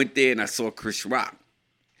I went there and I saw Chris Rock.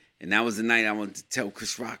 And that was the night I wanted to tell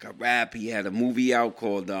Chris Rock I rap. He had a movie out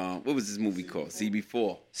called, what was this movie called?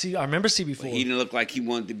 CB4. See, I remember CB4. But he didn't look like he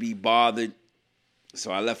wanted to be bothered.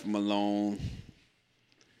 So I left him alone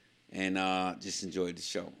and just enjoyed the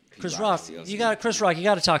show. Chris Rock, you got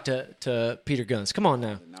to talk to Peter Gunz. Come on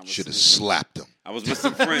now. Should have slapped him. I was with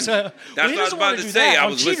some friends. That's what I was about to say. I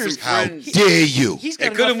was with some friends. How dare you?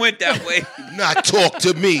 It could have went that way. Not talk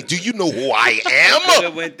to me. Do you know who I am? It could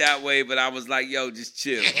have went that way, but I was like, yo, just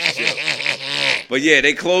chill. But yeah,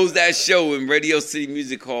 they closed that show in Radio City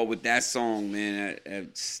Music Hall with that song, man.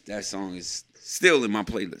 That song is still in my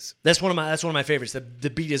playlist. That's one of my favorites. The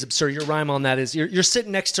beat is absurd. Your rhyme on that is you're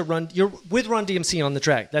sitting next to You're with Run DMC on the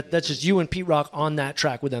track. That's just you and Pete Rock on that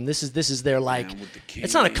track with them. This is their like.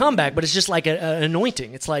 It's not a comeback, but it's just like an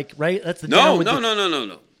anointing. It's like right. That's the no.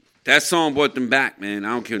 That song brought them back, man. I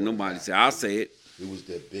don't care what nobody say. I'll say it. It was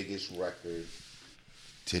their biggest record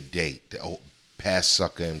to date. Past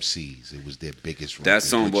Sucker MCs, it was their biggest record. That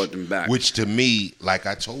song brought them back. Which to me, like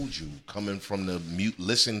I told you, coming from the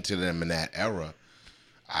listening to them in that era,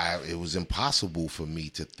 it was impossible for me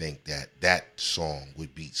to think that song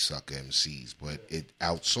would beat Sucker MCs, but it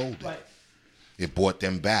outsold it. Right. It brought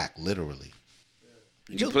them back, literally.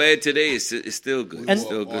 You play it today, it's still good. It's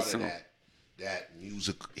still a good song. That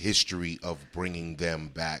music history of bringing them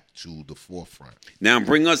back to the forefront. Now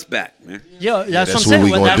bring us back, man. Yeah, that's what I'm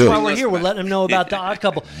saying. That's why we're here. We're letting them know about the Odd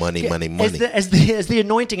Couple. Money. As the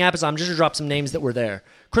anointing happens, I'm just going to drop some names that were there.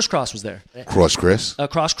 Chris Cross was there. Cross Chris.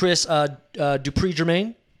 Dupree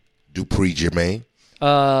Jermaine.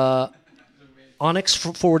 Onyx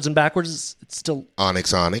forwards and backwards. It's still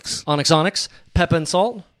Onyx. Peppa and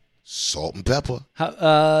Salt. Salt and Pepper.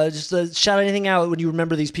 Just shout anything out when you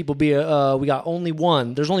remember these people. We got only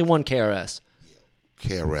one. There's only one KRS.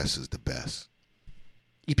 KRS is the best.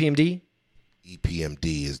 EPMD?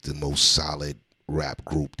 EPMD is the most solid rap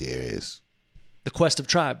group there is. The Quest of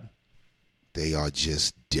Tribe. They are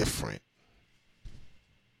just different.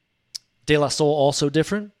 De La Soul also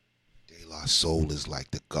different. De La Soul is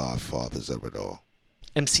like the godfathers of it all.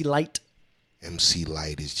 MC Light. MC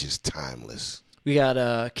Light is just timeless. We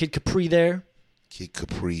got Kid Capri there. Kid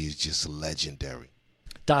Capri is just legendary.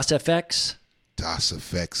 Das FX. Das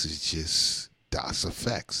FX is just Das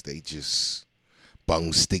FX. They just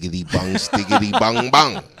bung stiggity bung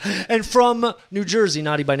bung. And from New Jersey,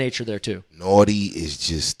 Naughty by Nature there too. Naughty is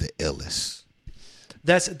just the illest.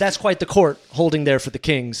 That's quite the court holding there for the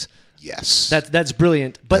Kings. Yes. That's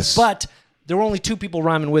brilliant. But there were only two people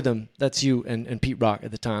rhyming with him. That's you and Pete Rock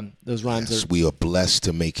at the time. Those rhymes are... We are blessed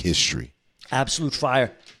to make history. Absolute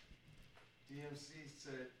fire.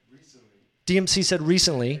 DMC said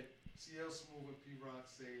recently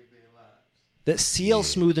that CL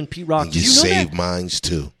Smooth and Pete Rock... And you saved mines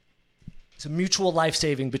too. It's a mutual life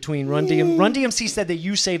saving between Run DMC. Run DMC said that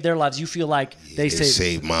you saved their lives. You feel like they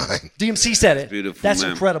saved mine. DMC said it. Beautiful, That's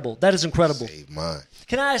man. incredible. That is incredible. Saved mine.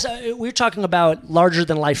 Can I ask, we're talking about larger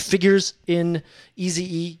than life figures in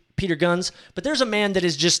Eazy-E, Peter Gunz, but there's a man that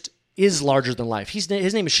is larger than life. His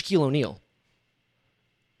name is Shaquille O'Neal.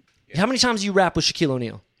 Yeah. How many times do you rap with Shaquille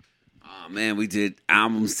O'Neal? Oh, man, we did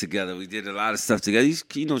albums together. We did a lot of stuff together.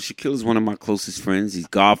 Shaquille is one of my closest friends. He's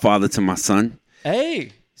godfather to my son.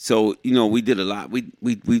 Hey. So, we did a lot. We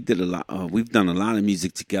did a lot. We've done a lot of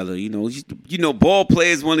music together. Ball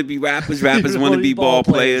players want to be rappers. Rappers want to be ball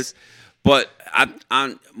players. But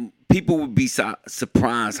people would be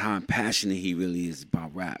surprised how passionate he really is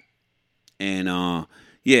about rap. And,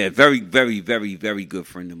 very, very, very, very good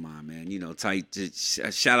friend of mine, man. Tight.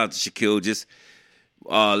 Shout out to Shaquille. Just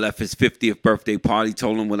left his 50th birthday party.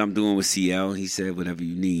 Told him what I'm doing with CL. He said, whatever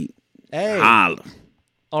you need. Hey. Holla.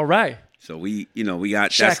 All right. So we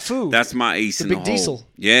got Shaq Fu. That's my ace in the hole. Big Diesel.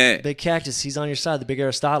 Yeah. Big Cactus. He's on your side. The big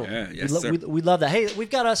Aristotle. Yeah, yes, sir. We love that. Hey,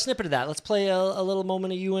 we've got a snippet of that. Let's play a little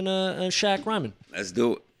moment of you and Shaq rhyming. Let's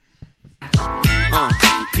do it.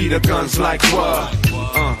 Peter Gunz like what?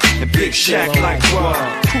 And Big Shaq like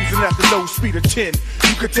what? Cruising at the low speed of 10.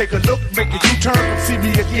 You could take a look, make a U-turn, and see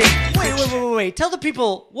me again. Wait. Tell the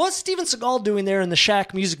people, what's Steven Seagal doing there in the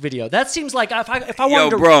Shaq music video? That seems like if I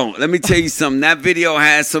wanted to... Yo, bro, let me tell you something. That video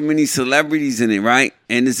has so many celebrities in it, right?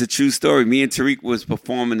 And it's a true story. Me and Tariq was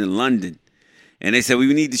performing in London. And they said,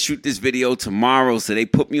 we need to shoot this video tomorrow. So they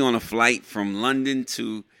put me on a flight from London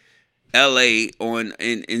to LA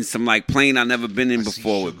in some like plane I've never been in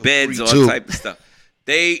before with beds, all type of stuff.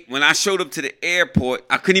 When I showed up to the airport,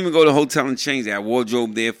 I couldn't even go to the hotel and change. They had a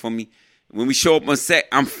wardrobe there for me. When we show up on set,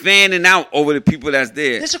 I'm fanning out over the people that's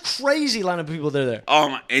there. There's a crazy line of people that are there.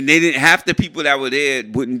 And they didn't, half the people that were there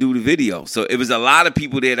wouldn't do the video. So it was a lot of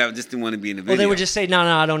people there that just didn't want to be in the video. Well, they would just say, no,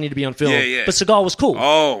 I don't need to be on film. Yeah. But Seagal was cool.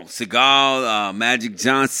 Oh, Seagal, Magic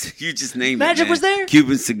Johnson, you just named Magic it, man. was there?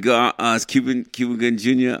 Cuban Seagal, Cuban Gun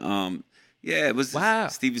Jr. Yeah, it was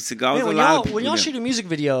Steven Seagal. Man, when y'all shoot a music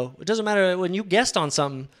video, it doesn't matter when you guest on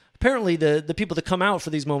something. Apparently, the people that come out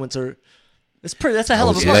for these moments are. That's a hell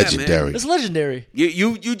of a legendary. It's legendary.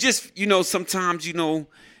 You just sometimes it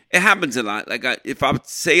happens a lot. Like if I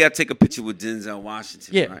say I take a picture with Denzel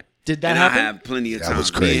Washington, right? Did that happen? I have plenty of That times.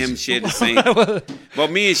 was crazy. Me and him share the same. Well,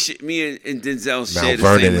 me and Denzel share the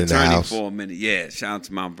Vernon same in the attorney house. for a minute. Yeah, shout out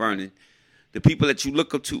to Mount Vernon. The people that you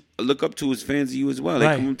look up to as fans of you as well. They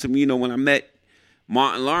come up to me. When I met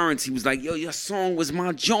Martin Lawrence, he was like, "Yo, your song was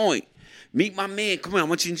my joint. Meet my man. Come on, I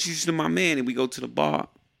want you to introduce you to my man." And we go to the bar.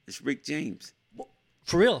 It's Rick James.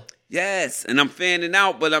 For real? Yes. And I'm fanning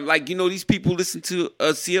out, but I'm like, these people listen to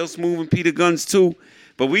CL Smooth and Peter Gunz too.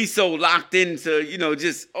 But we so locked into,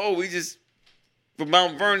 we just, from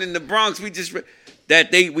Mount Vernon, the Bronx, we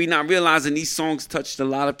not realizing these songs touched a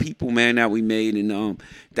lot of people, man, that we made. And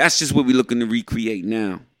that's just what we're looking to recreate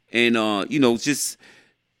now. And,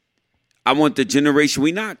 I want the generation.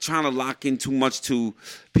 We're not trying to lock in too much to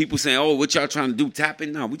people saying, "Oh, what y'all trying to do? Tap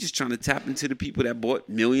in?" No, we're just trying to tap into the people that bought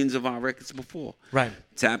millions of our records before. Right.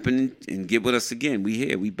 Tap in and get with us again. We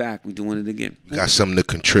here. We back. We doing it again. We got something to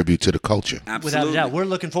contribute to the culture. Absolutely. Without a doubt. We're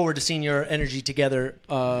looking forward to seeing your energy together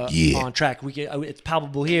on track. It's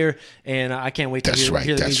palpable here, and I can't wait to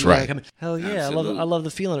hear the music. Right. Hell yeah. Absolutely. I love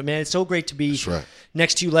the feeling, man. It's so great to be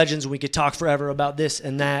next to you legends, and we could talk forever about this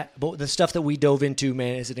and that. But the stuff that we dove into,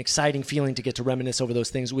 man, is an exciting feeling to get to reminisce over those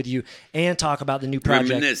things with you and talk about the new project.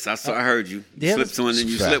 Reminisce. I heard you. You slipped one in.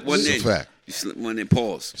 You slipped one in. You slipped one in.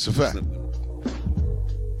 Pause. It's a fact.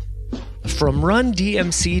 From Run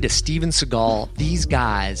DMC to Steven Seagal, these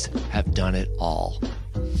guys have done it all.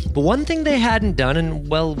 But one thing they hadn't done, and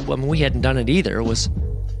we hadn't done it either, was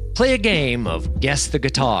play a game of Guess the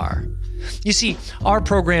Guitar. You see, our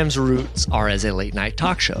program's roots are as a late night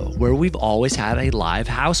talk show where we've always had a live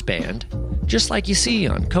house band, just like you see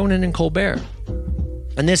on Conan and Colbert.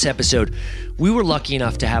 In this episode, we were lucky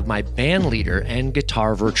enough to have my band leader and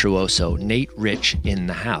guitar virtuoso, Nate Rich, in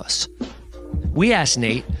the house. We asked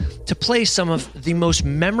Nate to play some of the most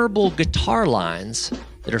memorable guitar lines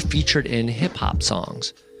that are featured in hip-hop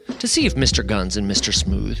songs to see if Mr. Gunz and Mr.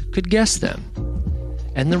 Smooth could guess them.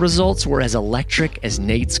 And the results were as electric as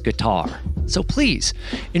Nate's guitar. So please,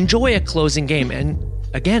 enjoy a closing game and,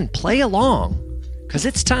 again, play along, because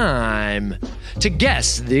it's time to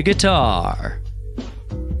guess the guitar.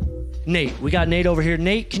 Nate, we got Nate over here.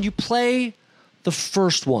 Nate, can you play the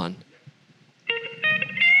first one?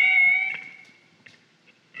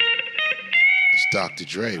 It's Dr.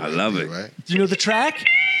 Dre. I love it. Right? Do you know the track?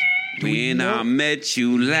 When I met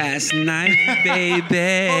you last night,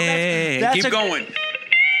 baby. that's Keep going.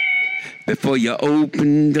 Before you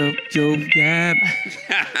opened up your gap.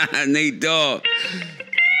 Nate Dogg.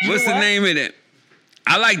 What's the name of it?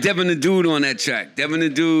 I like Devin the Dude on that track. Devin the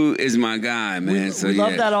Dude is my guy, man. We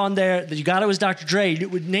love that on there. You got it was Dr. Dre.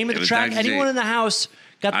 Name of the track. Anyone in the house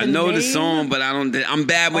got the name? I know the song, but I don't. I'm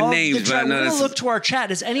bad with names, but I know we're gonna look to our chat.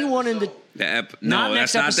 Is anyone in the? No,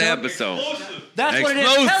 that's not the episode. That's what it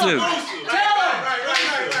is. Explosive. Tell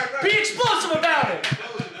him. Be explosive about it.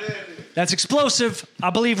 That's explosive. I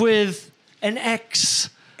believe with an X.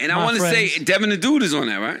 And I want to say Devin the Dude is on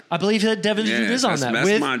that, right? I believe that Devin the Dude is on that.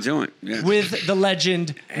 That's my joint. Yeah. With the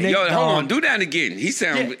legend. Hey, yo, hold on. Do that again. He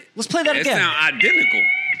sounds. Yeah, let's play that again. It sounds identical.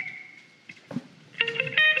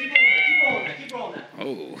 Keep rolling that.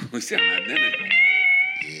 Oh, he sound identical.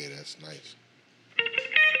 Yeah, that's nice.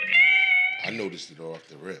 I noticed it off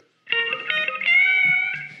the rip.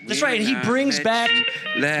 That's right. And he brings back.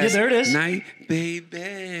 Yeah, there it is. Night,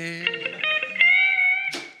 baby.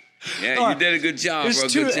 Yeah, you did a good job, bro.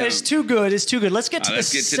 It's too good. It's too good. Let's get to the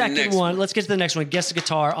second one. Let's get to the next one. Guess the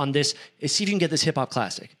guitar on this. See if you can get this hip hop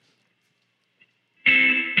classic.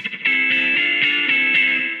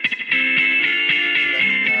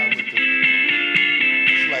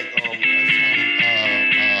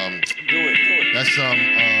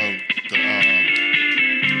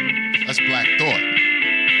 That's Black Thought.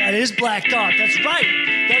 That is Black Thought. That's right.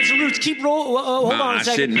 That's the Roots. Keep rolling. Hold on a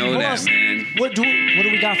second. I should know that, man. What do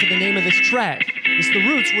we got for the name of this track? It's the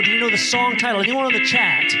Roots. What do we know the song title? Anyone on the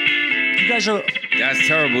chat? You guys are. That's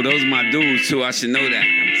terrible. Those are my dudes too. I should know that.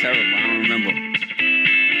 I'm terrible. I don't remember.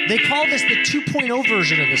 They call this the 2.0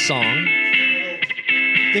 version of the song.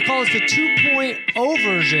 They call this the 2.0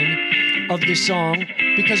 version of the song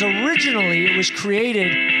because originally it was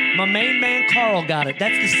created. My main man Carl got it.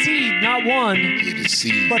 That's the seed, not one. Yeah, the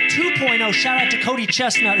seed. But 2.0, shout out to Cody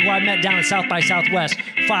Chestnut, who I met down at South by Southwest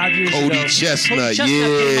 5 years ago. Cody Chestnut, came up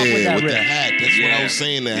with that with riff. the hat. That's what I was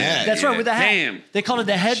saying, the hat. That's right, with the hat. Damn. They called it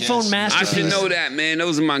the headphone masterpiece. I should know that, man.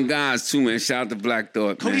 Those are my guys, too, man. Shout out to Black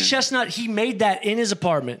Thought, Cody man. Chestnut, he made that in his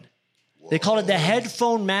apartment. They called it the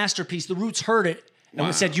headphone masterpiece. The Roots heard it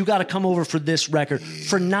and said, you got to come over for this record.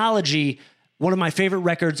 Phrenology, one of my favorite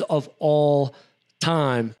records of all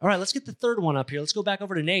time. All right, let's get the third one up here. Let's go back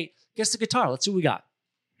over to Nate. Guess the guitar. Let's see what we got.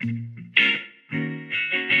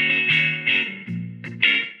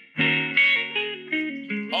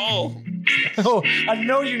 Oh, I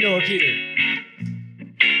know you know it, Peter.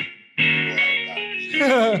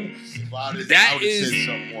 That is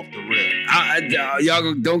something off the rip.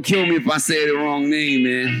 Y'all don't kill me if I say the wrong name,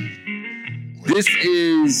 man. This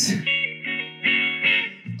is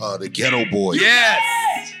the Ghetto Boys.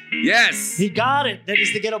 Yes. He got it. That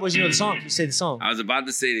is the Ghetto Boys. You know the song. Can you say the song? I was about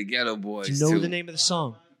to say the Ghetto Boys. Do you know too. the name of the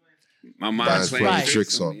song? My mind's playing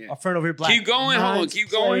tricks on me. Our friend over here, Black. Keep going. Hold on.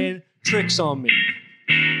 Keep going. Tricks on me.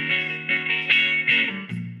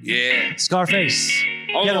 Yeah. Scarface.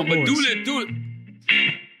 Hold Ghetto on, but Boys. do it.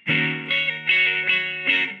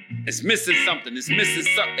 It's missing something. It's missing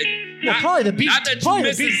something. Well, probably the beat. Not that Probably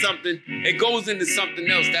you're the missing beat. something. It goes into something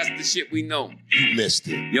else. That's the shit we know. You missed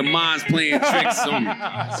it. Your mind's playing tricks on me.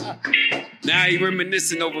 Now you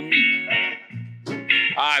reminiscing over me. All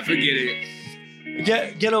right, forget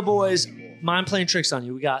it. Ghetto Boys, mind playing tricks on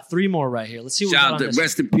you. We got 3 more right here. Let's see what we got Shout on out to this.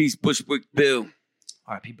 rest in peace, Bushwick Bill.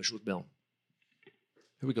 All right, Pete Bushwick Bill.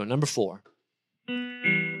 Here we go. Number 4.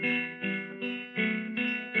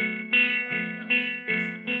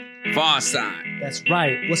 Far Side. That's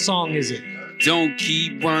right. What song is it? Don't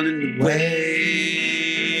keep running away.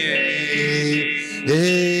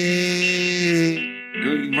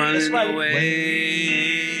 Don't keep running right. away.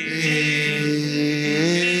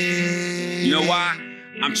 You know why?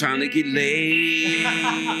 I'm trying to get laid.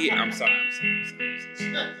 I'm sorry.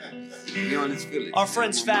 We on this village. Our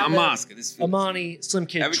friends Fat I'm Oscar. This village. Amani, Slim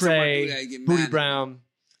Kid, Every time I do Trey, that, I get Booty mad. Brown,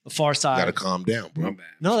 The Far Side. Gotta calm down, bro.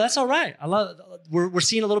 No, that's all right. I love. We're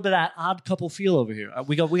seeing a little bit of that odd couple feel over here.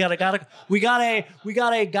 We got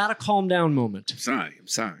a calm down moment. I'm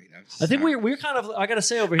sorry. I think we're kind of. I gotta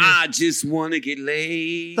say over here. I just want to get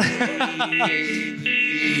laid.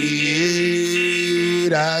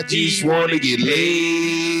 I just want to get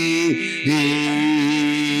laid.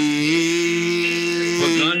 But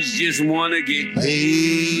Gunz just want to get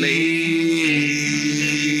laid.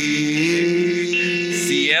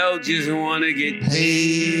 CL just want to get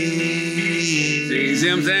paid. See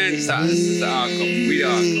what I'm saying? It's the outcome. We the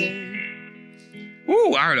outcome.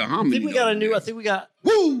 Ooh, I heard a harmony. I think we got a new. I think we got.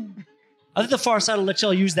 Woo! I think the Far Side will let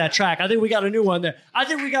y'all use that track. I think we got a new one there. I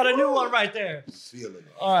think we got a new one right there. Feeling it.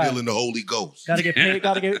 All right. Feeling the Holy Ghost. Gotta get paid.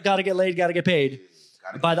 Gotta get laid. Gotta get paid.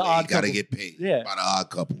 By the odd couple. Gotta get paid. Yeah. By the odd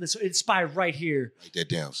couple. It's inspired right here. Write that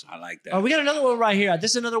down. I like that. We got another one right here.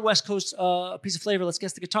 This is another West Coast piece of flavor. Let's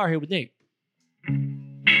guess the guitar here with Nate.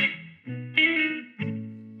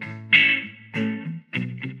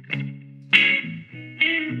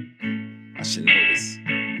 I should know this.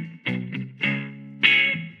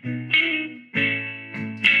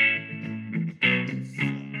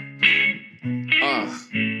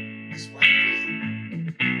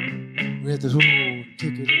 We had the whole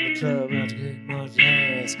ticket in the club, out to get my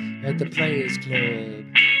ass at the Players Club.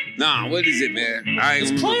 Nah, what is it, man?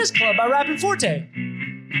 It's Players Club by Rappin' Forte.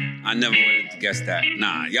 I never wanted to guess that.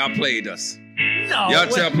 Nah, y'all played us. No, Y'all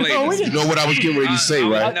played us. You know what I was getting ready to say, I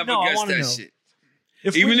right? never No, I guessed wanna that know. shit.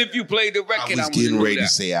 Even if you played the record, I was getting ready to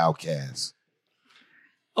say Outkast.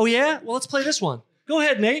 Oh yeah? Well, let's play this one. Go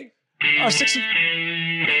ahead, Nate. Our 60.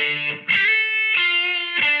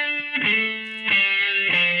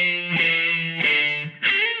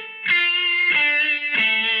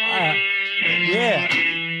 Yeah.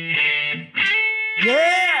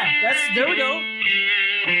 Yeah. There we go.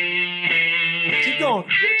 Keep going.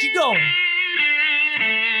 Keep going.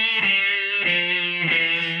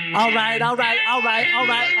 All right. In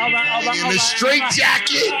the straight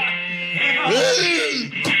jacket.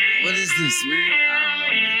 What is this, man? I don't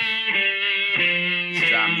know, man. It's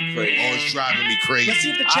driving me crazy. Oh, it's driving me crazy. Let's see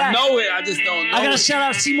if the chat. I know it. I just don't know. I gotta it. shout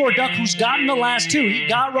out Seymour Duck, who's gotten the last two. He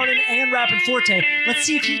got Running and Rappin' Forte. Let's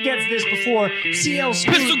see if he gets this before CL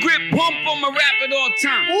Smooth. Pistol grip pump, I'ma rap it all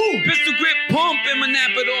time. Ooh. Pistol grip pump, I'ma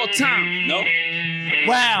nap it all time. No?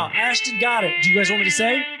 Wow, Ashton got it. Do you guys want me to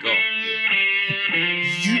say? Go.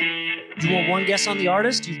 You want one guess on the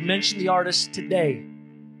artist? You've mentioned the artist today.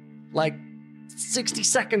 Like 60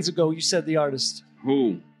 seconds ago, you said the artist.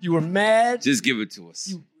 Who? You were mad. Just give it to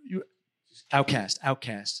us. Outkast.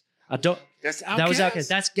 I don't. That's That was Outkast.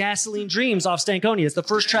 That's Gasoline Dreams off Stankonia. It's the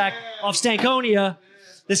first track off Stankonia.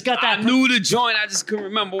 This got that. I knew the joint. I just couldn't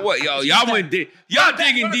remember what. Y'all went deep. Y'all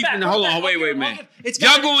digging deep in the. Hold on. Wait, man.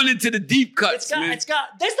 Y'all going into the deep cuts, man. That's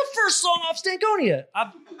the first song off Stankonia.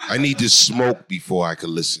 I need to smoke before I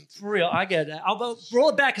can listen. For real, I get that. I'll roll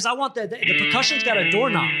it back because I want the percussion's got a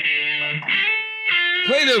doorknob.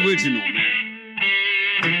 Play the original, man.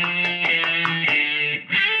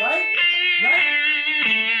 Right?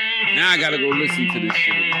 Now I gotta go listen to this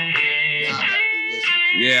shit.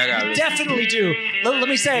 Yeah, I gotta listen. Definitely do. Let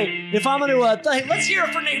me say, if I'm going to, let's hear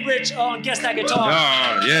it for Nate Rich on Guess That Guitar.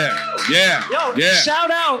 Oh, yeah. Yo,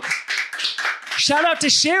 shout out to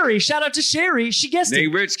Sherry. She guessed it.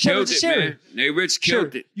 Nate Rich killed it, man. Nate Rich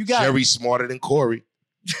killed it. You got Sherry's smarter than Corey.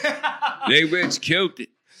 Nate Rich killed it.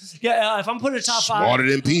 Yeah, if I'm putting a top five. Smarter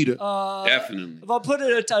than Peter. Definitely. If I'm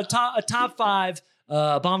putting a top five,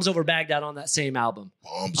 Bombs Over Baghdad on that same album.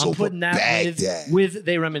 I'm putting that with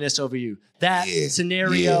They Reminisce Over You. That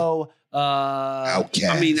scenario. Outkast.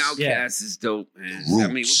 I mean, Outkast is dope, man. Roots. I mean, what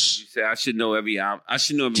did you say? I should know every album. I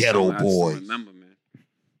should know every Ghetto song. Boy. I just don't remember, man.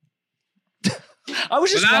 I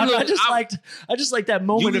was just I just like that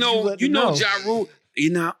moment. You know, Ja Rule.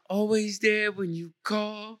 You're not always there when you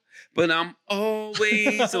call, but I'm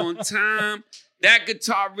always on time. That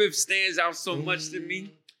guitar riff stands out so much to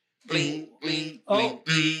me. Bling, bling, bling,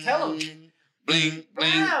 bling. Tell him. Bling,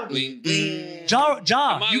 bling, bling, bling. Ja, Am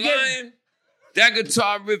I lying? That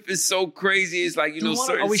guitar riff is so crazy. It's like,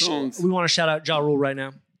 certain songs. We want to shout out Ja Rule right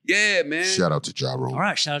now. Yeah, man. Shout out to Ja Rule. All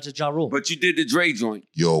right, shout out to Ja Rule. But you did the Dre joint.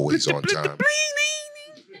 You're always on time.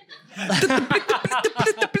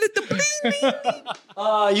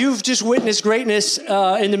 You've just witnessed greatness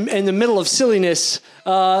in the middle of silliness.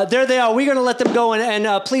 There they are. We're going to let them go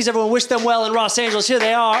and please everyone wish them well in Los Angeles. Here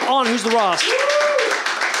they are on Who's the Ross.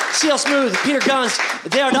 CL Smooth, Peter Gunz.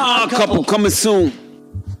 They are the odd couple. Coming soon.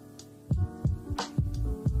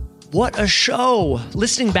 What a show.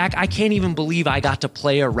 Listening back, I can't even believe I got to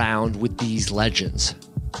play around with these legends.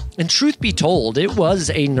 And truth be told, it was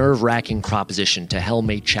a nerve-wracking proposition to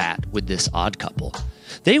Helmate chat with this odd couple.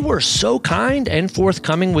 They were so kind and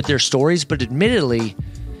forthcoming with their stories, but admittedly,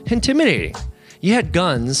 intimidating. You had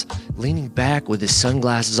Gunz leaning back with his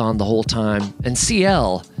sunglasses on the whole time, and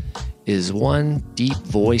CL is one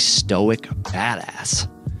deep-voiced, stoic badass.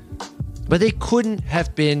 But they couldn't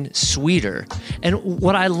have been sweeter. And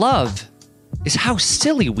what I love is how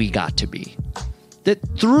silly we got to be. That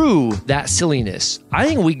through that silliness, I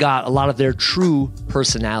think we got a lot of their true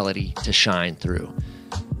personality to shine through.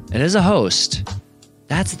 And as a host,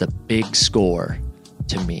 that's the big score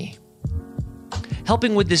to me.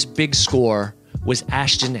 Helping with this big score was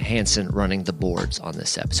Ashton Hansen running the boards on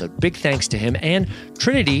this episode. Big thanks to him and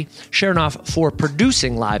Trinity Chernoff for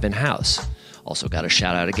producing live in-house. Also got a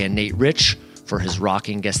shout out again, Nate Rich for his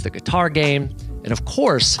rocking Guess the Guitar game. And of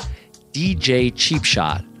course, DJ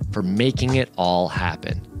Cheapshot for making it all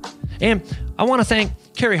happen. And I want to thank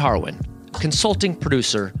Carrie Harwin, consulting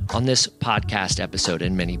producer on this podcast episode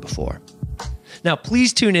and many before. Now,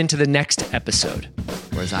 please tune in to the next episode,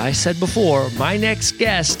 where as I said before, my next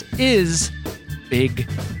guest is Big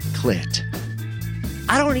Clit.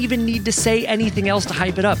 I don't even need to say anything else to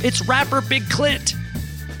hype it up. It's rapper Big Clit.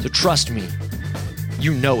 So trust me,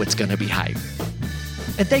 you know it's going to be hype.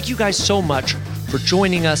 And thank you guys so much for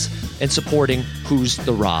joining us and supporting Who's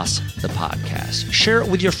the Ross, the podcast. Share it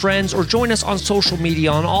with your friends or join us on social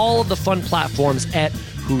media on all of the fun platforms at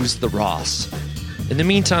Who's the Ross. In the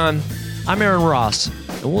meantime, I'm Aaron Ross,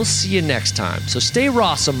 and we'll see you next time. So stay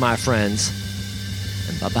Rossum, my friends,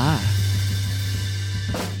 and bye-bye.